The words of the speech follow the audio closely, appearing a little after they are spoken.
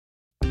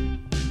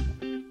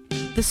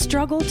The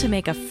struggle to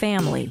make a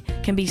family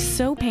can be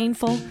so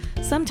painful,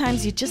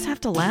 sometimes you just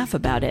have to laugh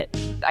about it.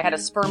 I had a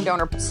sperm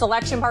donor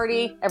selection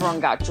party. Everyone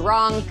got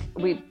drunk.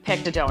 We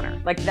picked a donor.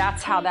 Like,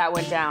 that's how that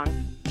went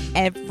down.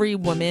 Every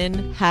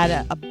woman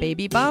had a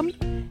baby bump.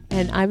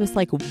 And I was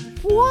like,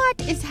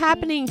 what is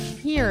happening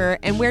here?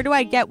 And where do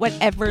I get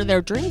whatever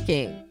they're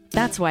drinking?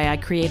 That's why I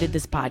created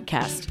this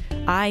podcast,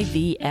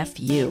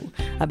 IVFU,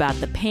 about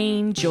the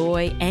pain,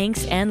 joy,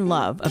 angst, and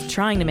love of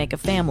trying to make a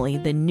family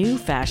the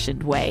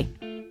new-fashioned way.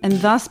 And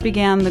thus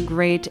began the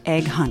great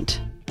egg hunt.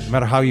 No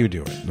matter how you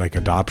do it, like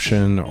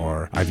adoption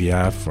or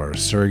IVF or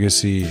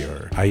surrogacy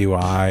or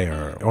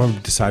IUI or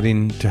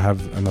deciding to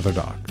have another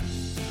dog.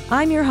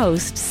 I'm your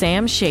host,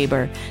 Sam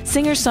Shaber,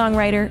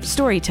 singer-songwriter,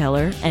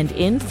 storyteller, and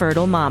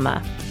infertile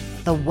mama.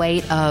 The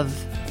weight of,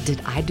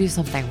 did I do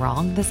something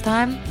wrong this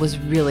time, was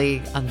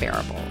really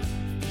unbearable.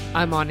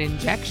 I'm on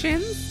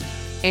injections,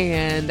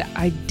 and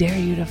I dare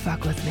you to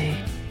fuck with me.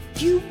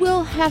 You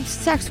will have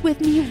sex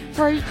with me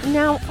right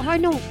now. I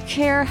don't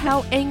care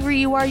how angry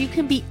you are. You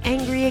can be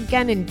angry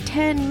again in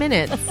 10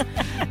 minutes.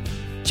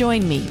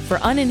 Join me for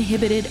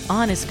uninhibited,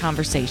 honest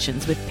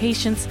conversations with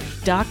patients,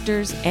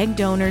 doctors, egg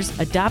donors,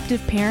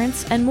 adoptive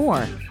parents, and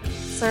more.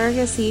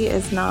 Surrogacy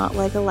is not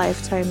like a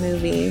Lifetime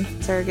movie.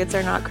 Surrogates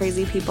are not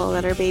crazy people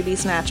that are baby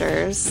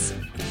snatchers.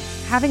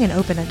 Having an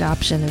open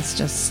adoption is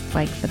just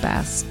like the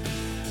best.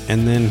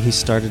 And then he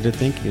started to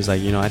think, he was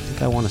like, I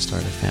think I want to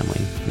start a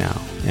family now.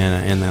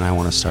 And then I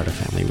want to start a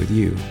family with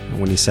you. And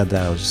when he said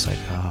that, I was just like,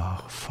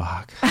 oh,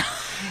 fuck.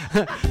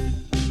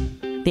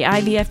 The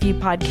IVFU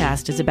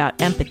podcast is about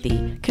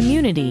empathy,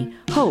 community,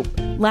 hope,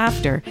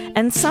 laughter,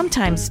 and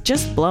sometimes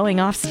just blowing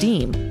off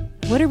steam.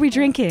 What are we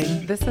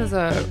drinking? This is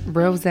a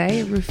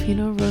rosé,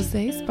 Rufino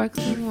Rosé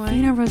sparkling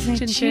wine. Rufino Rosé,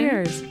 Chin-chin.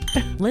 cheers.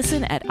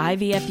 Listen at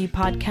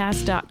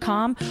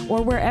IVFUpodcast.com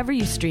or wherever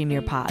you stream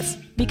your pods,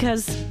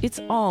 because it's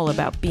all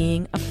about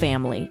being a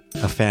family.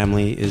 A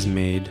family is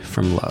made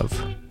from love.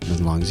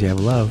 As long as you have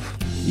love,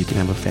 you can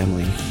have a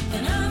family.